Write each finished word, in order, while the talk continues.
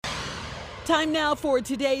Time now for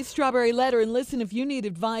today's Strawberry Letter. And listen, if you need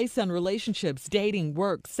advice on relationships, dating,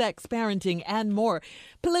 work, sex, parenting, and more,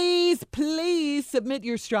 please submit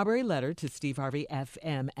your Strawberry Letter to Steve Harvey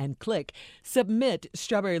FM and click Submit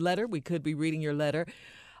Strawberry Letter. We could be reading your letter.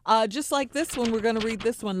 Just like this one, we're going to read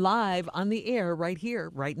this one live on the air right here,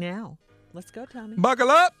 right now. Let's go, Tommy. Buckle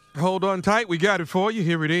up. Hold on tight. We got it for you.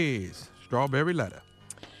 Here it is. Strawberry Letter.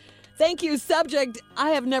 Thank you. Subject, I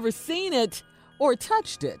have never seen it or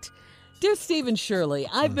touched it. Dear Steve and Shirley,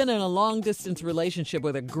 I've been in a long-distance relationship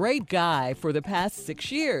with a great guy for the past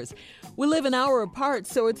 6 years. We live an hour apart,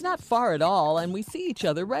 so it's not far at all, and we see each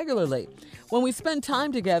other regularly. When we spend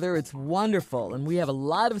time together, it's wonderful, and we have a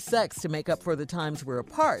lot of sex to make up for the times we're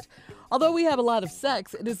apart. Although we have a lot of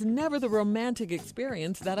sex, it is never the romantic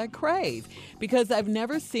experience that I crave, because I've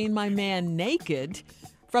never seen my man naked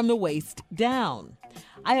from the waist down.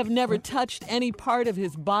 I have never touched any part of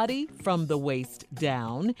his body from the waist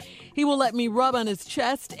down. He will let me rub on his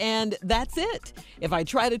chest, and that's it. If I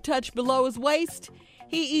try to touch below his waist,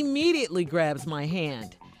 he immediately grabs my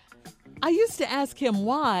hand. I used to ask him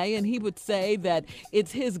why, and he would say that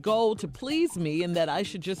it's his goal to please me and that I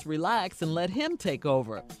should just relax and let him take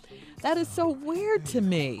over. That is so weird to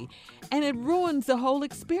me, and it ruins the whole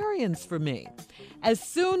experience for me. As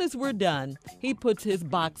soon as we're done, he puts his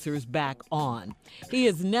boxers back on. He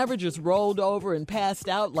has never just rolled over and passed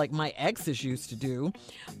out like my exes used to do.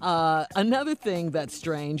 Another thing that's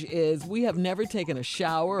strange is we have never taken a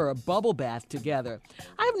shower or a bubble bath together.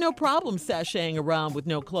 I have no problem sashaying around with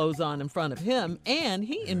no clothes on in front of him, and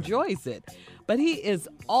he enjoys it. But he is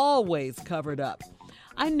always covered up.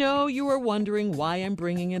 I know you are wondering why I'm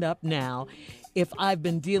bringing it up now if I've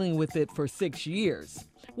been dealing with it for 6 years.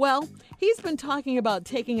 Well, he's been talking about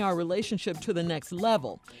taking our relationship to the next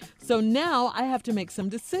level. So now I have to make some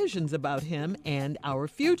decisions about him and our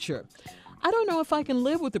future. I don't know if I can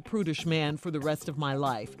live with a prudish man for the rest of my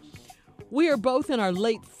life. We are both in our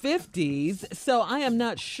late 50s, so I am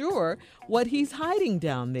not sure what he's hiding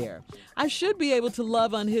down there. I should be able to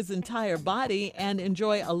love on his entire body and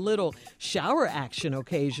enjoy a little shower action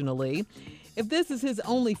occasionally. If this is his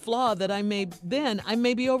only flaw that I may be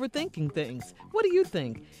overthinking things. What do you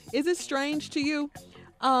think? Is it strange to you?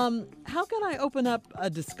 How can I open up a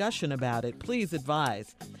discussion about it? Please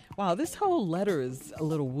advise. Wow, this whole letter is a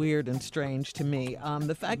little weird and strange to me.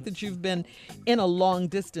 The fact that you've been in a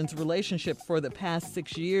long-distance relationship for the past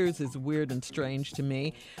 6 years is weird and strange to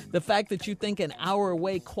me. The fact that you think an hour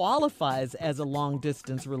away qualifies as a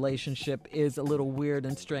long-distance relationship is a little weird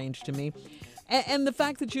and strange to me. And the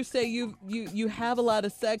fact that you say you have a lot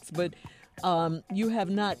of sex, but you have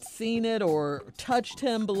not seen it or touched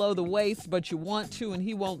him below the waist, but you want to and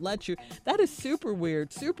he won't let you. That is super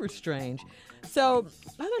weird, super strange. So,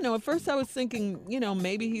 I don't know. At first I was thinking,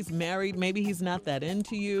 maybe he's married, maybe he's not that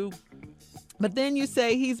into you. But then you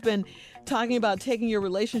say he's been talking about taking your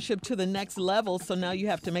relationship to the next level, so now you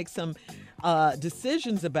have to make some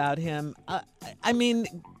decisions about him. I mean,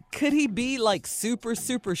 could he be like super,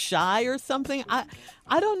 super shy or something?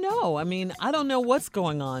 I don't know. I mean, I don't know what's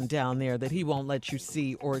going on down there that he won't let you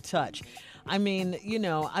see or touch. I mean,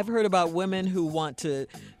 I've heard about women who want to,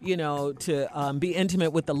 be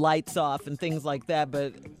intimate with the lights off and things like that.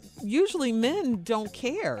 But usually men don't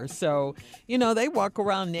care. So, they walk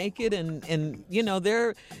around naked and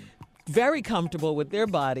they're very comfortable with their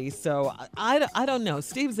bodies. So I don't know.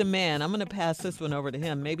 Steve's a man. I'm going to pass this one over to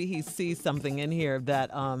him. Maybe he sees something in here that,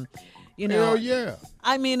 Hell yeah.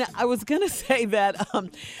 I mean, I was going to say that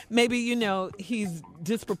maybe, he's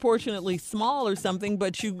disproportionately small or something,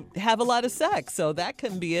 but you have a lot of sex. So that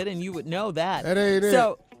couldn't be it, and you would know that. That ain't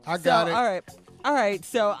it. I got it. All right,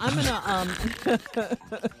 so I'm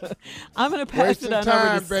gonna pass it on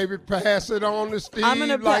time, over to baby. Pass it on to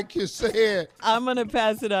Steve, like you said. I'm gonna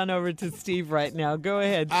pass it on over to Steve right now. Go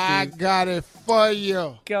ahead, Steve. I got it for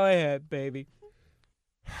you. Go ahead, baby.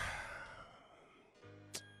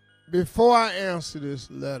 Before I answer this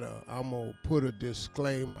letter, I'm gonna put a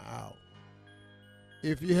disclaimer out.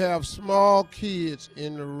 If you have small kids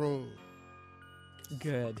in the room,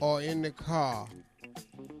 good, or in the car,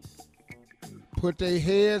 put their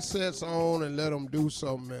headsets on and let them do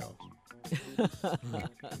something else.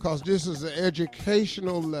 Because this is an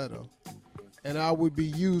educational letter, and I would be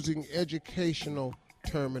using educational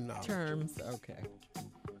terminology. Terms, okay.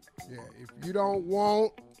 Yeah, if you don't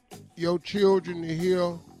want your children to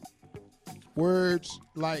hear words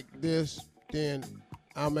like this, then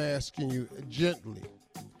I'm asking you gently,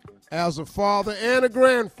 as a father and a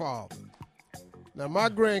grandfather. Now, my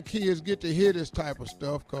grandkids get to hear this type of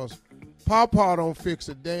stuff because Papa don't fix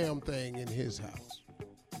a damn thing in his house.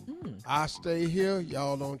 I stay here.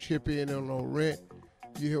 Y'all don't chip in on no rent.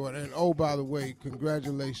 You hear what? And oh, by the way,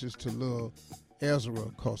 congratulations to Lil Ezra,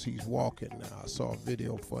 because he's walking now. I saw a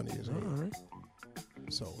video funny as hell. All right.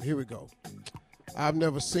 So here we go. I've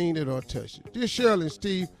never seen it or touched it. Dear Shirley and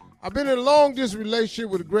Steve, I've been in a long-distance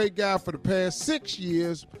relationship with a great guy for the past 6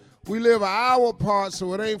 years. We live an hour apart,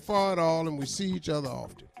 so it ain't far at all, and we see each other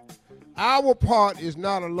often. Hour apart is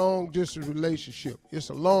not a long-distance relationship. It's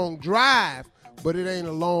a long drive, but it ain't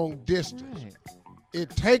a long distance. Right. It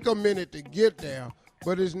take a minute to get there,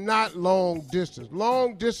 but it's not long distance.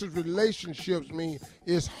 Long distance relationships mean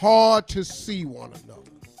it's hard to see one another.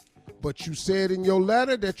 But you said in your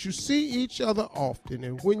letter that you see each other often,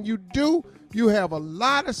 and when you do, you have a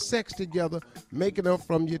lot of sex together, making up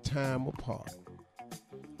from your time apart.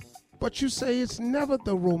 But you say it's never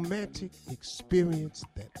the romantic experience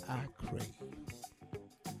that I crave.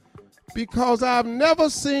 Because I've never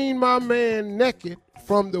seen my man naked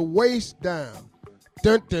from the waist down.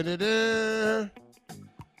 Dun, dun, dun, dun.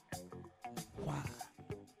 Why?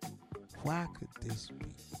 Why could this be?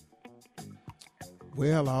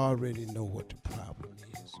 Well, I already know what the problem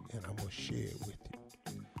is, and I'm going to share it with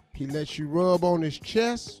you. He lets you rub on his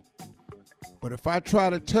chest, but if I try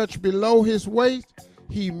to touch below his waist,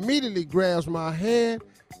 he immediately grabs my hand,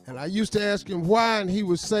 and I used to ask him why, and he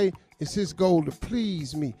would say it's his goal to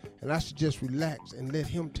please me, and I should just relax and let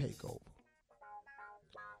him take over.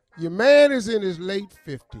 Your man is in his late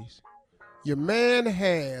 50s. Your man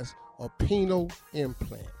has a penile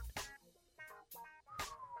implant.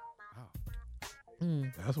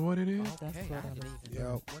 That's what it is. That's Okay, what I I didn't was- even,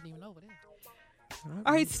 Yep. wasn't even over there.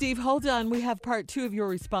 All right, Steve, hold on. We have part 2 of your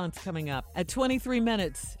response coming up at 23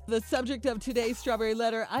 minutes. The subject of today's Strawberry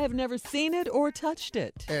Letter, I have never seen it or touched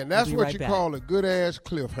it. And that's We'll be what right you back. call a good-ass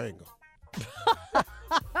cliffhanger.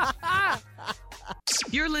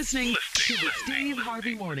 You're listening to the Steve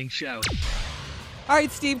Harvey Morning Show. All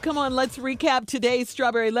right, Steve, come on. Let's recap today's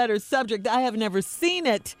Strawberry Letter subject. I have never seen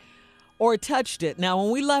it or touched it. Now,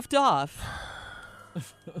 when we left off,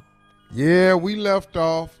 Yeah, we left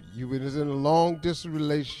off. You was in a long-distance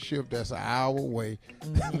relationship that's an hour away.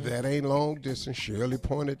 That ain't long distance. Shirley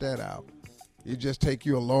pointed that out. It just take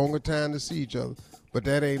you a longer time to see each other, but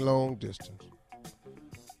that ain't long distance.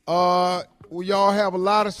 Well, y'all have a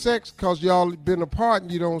lot of sex because y'all been apart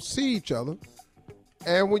and you don't see each other.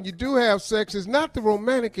 And when you do have sex, it's not the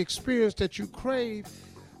romantic experience that you crave,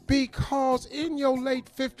 because in your late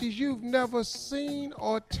 50s, you've never seen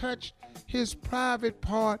or touched his private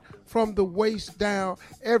part from the waist down.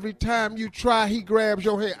 Every time you try, he grabs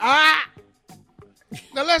your hand. Ah!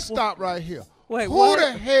 Now let's stop right here. Wait, who what?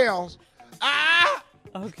 the hell's ah?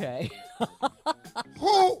 okay.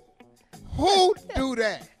 Who do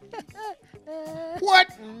that? What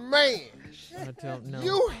man? I don't know.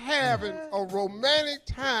 You having a romantic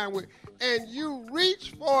time with, and you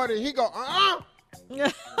reach for it, and he go, no.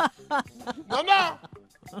 No,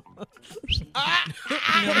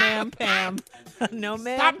 ma'am, Pam. No,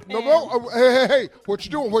 ma'am, Stop. Pam. No. Hey. What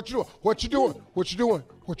you doing?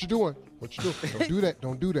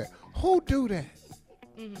 Don't do that. Who do that?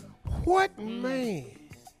 What man?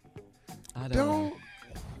 I don't know.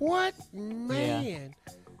 What man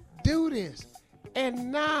do this?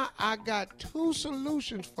 And now I got 2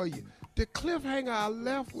 solutions for you. The cliffhanger I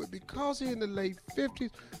left with, because he's in the late 50s,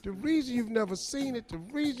 the reason you've never seen it, the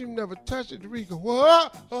reason you've never touched it, the reason, whoa,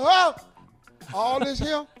 all this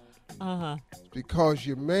here, is because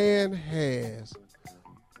your man has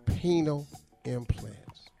penile implants.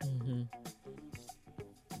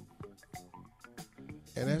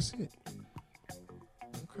 And that's it.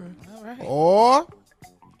 Okay. All right. Or,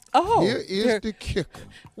 Oh, here is the kicker.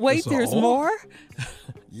 wait, That's there's all? more?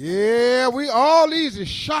 Yeah, all these are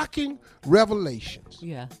shocking revelations.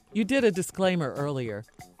 Yeah. You did a disclaimer earlier.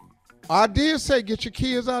 I did say get your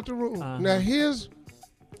kids out the room. Now you're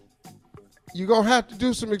going to have to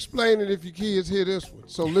do some explaining if your kids hear this one.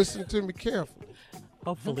 So listen to me carefully.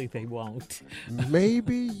 Hopefully they won't.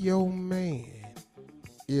 Maybe your man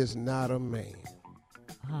is not a man.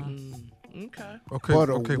 Okay. Okay. But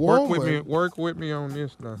a okay. woman- Work with me on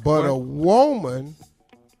this now. But a What? woman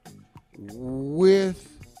with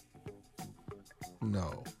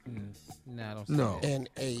No. No, I don't see No. that. an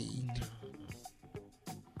aid.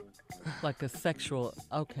 Like a sexual,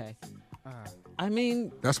 okay. Uh, I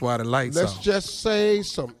mean, That's why the lights Let's off. just say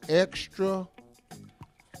some extra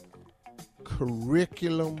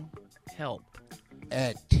curriculum help.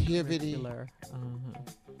 activity regular.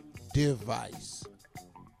 device.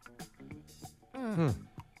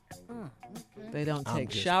 They don't I'm take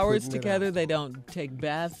just showers putting it together. out They don't take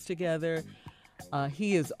baths together.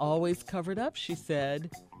 He is always covered up, she said.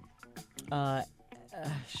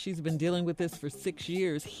 she's been dealing with this for 6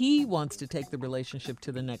 years. He wants to take the relationship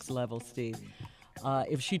to the next level, Steve.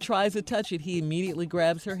 If she tries to touch it, he immediately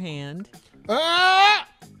grabs her hand. Ah!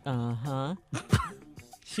 Uh-huh.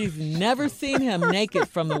 She's never seen him naked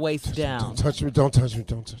from the waist down. Don't touch me. Don't touch me.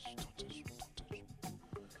 Don't touch me. Don't touch me.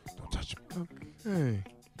 Don't touch me. Don't touch me. Hey.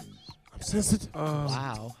 I'm sensitive.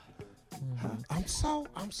 Wow. I'm so.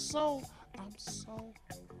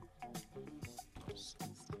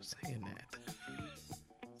 Stop saying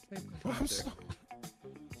that. I'm so.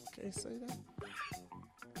 Can't say that.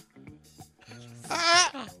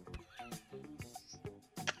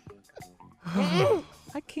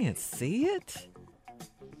 I can't see it.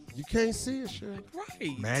 You can't see it, Shirley.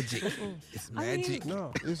 Right. Magic. It's magic.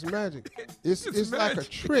 No, it's magic. It's like a magic.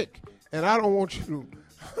 trick, and I don't want you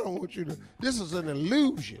to. This is an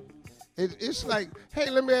illusion. It's like, hey,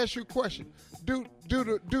 let me ask you a question. Do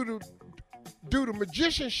the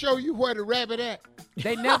magician show you where the rabbit at?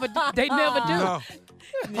 They never do. No.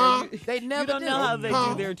 Huh? They never You don't do. know how they Huh?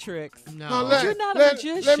 do their tricks. No. Huh, You're not a Let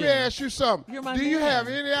magician. me ask you something. You're my Do you man. have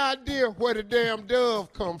any idea where the damn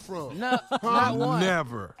dove come from? No, not one.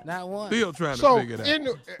 Never. Not one. Still trying to So figure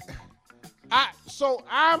that.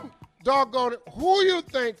 I'm doggone it. Who you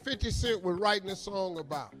think 50 Cent was writing this song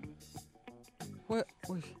about? What?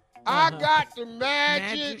 I got the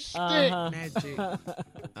magic stick, Magic.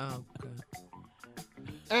 Oh, God.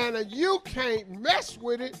 and you can't mess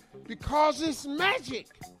with it because it's magic.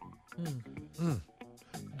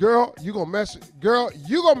 Girl, you gonna mess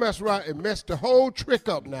around and mess the whole trick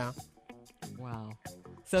up now. Wow.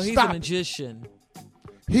 So he's Stop a it. magician.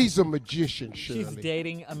 He's a magician, Shirley. She's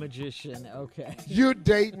dating a magician. Okay. You're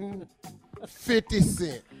dating 50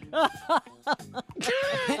 Cent.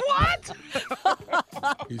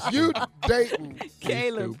 He's You dating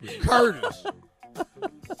Caleb. stupid. Curtis.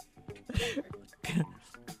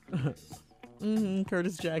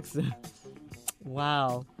 Curtis Jackson.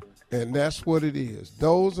 Wow. And that's what it is.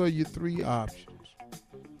 Those are your three options.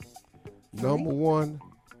 Number one,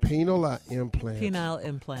 penile implant. Penile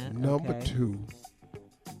implant. Number okay.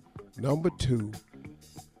 two,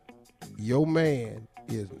 your man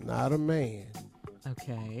is not a man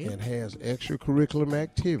Okay. and has extracurricular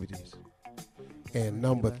activities. And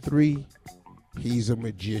number three, he's a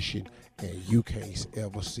magician and you can't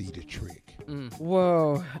ever see the trick.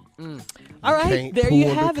 Whoa. You All right. can't There pull you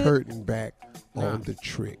have the it. curtain back on the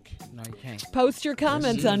trick. No, you can't. Post your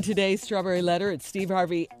comments on today's Strawberry Letter at Steve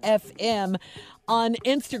Harvey FM on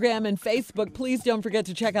Instagram and Facebook. Please don't forget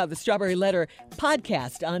to check out the Strawberry Letter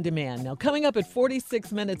podcast on demand. Now, coming up at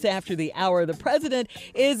 46 minutes after the hour, the president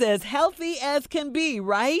is as healthy as can be,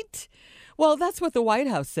 right? Well, that's what the White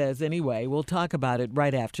House says anyway. We'll talk about it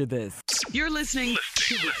right after this. You're listening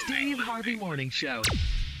to the Steve Harvey Morning Show.